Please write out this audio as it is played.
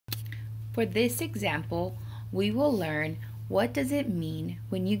For this example, we will learn what does it mean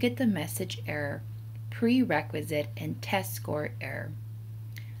when you get the message error, prerequisite and test score error.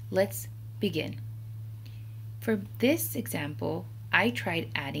 Let's begin. For this example, I tried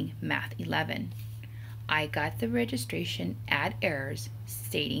adding Math 11. I got the registration add errors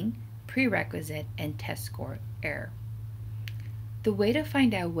stating prerequisite and test score error. The way to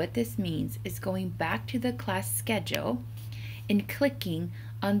find out what this means is going back to the class schedule and clicking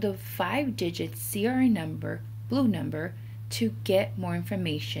on the 5-digit CRI number, blue number, to get more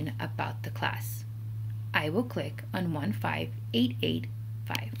information about the class. I will click on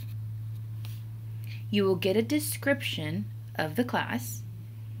 15885. You will get a description of the class,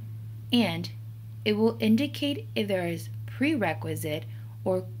 and it will indicate if there is prerequisite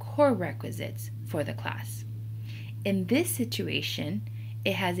or core requisites for the class. In this situation,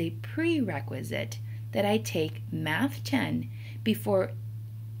 it has a prerequisite that I take Math 10 before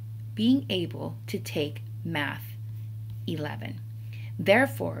being able to take Math 11.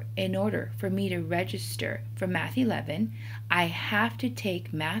 Therefore, in order for me to register for Math 11, I have to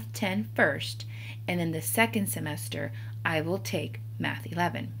take Math 10 first, and in the second semester, I will take Math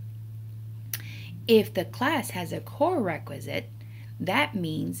 11. If the class has a core requisite, that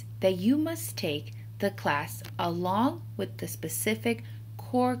means that you must take the class along with the specific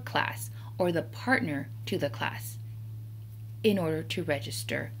core class or the partner to the class in order to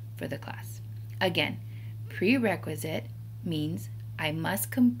register for the class. Again, prerequisite means I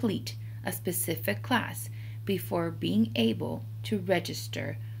must complete a specific class before being able to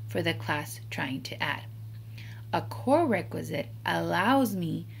register for the class trying to add. A core requisite allows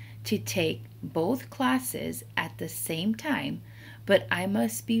me to take both classes at the same time, but I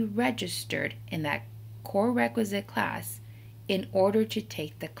must be registered in that core requisite class in order to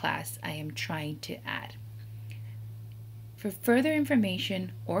take the class I am trying to add. For further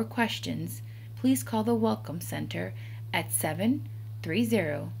information or questions, please call the Welcome Center at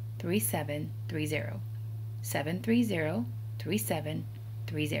 730-3730,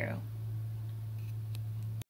 730-3730.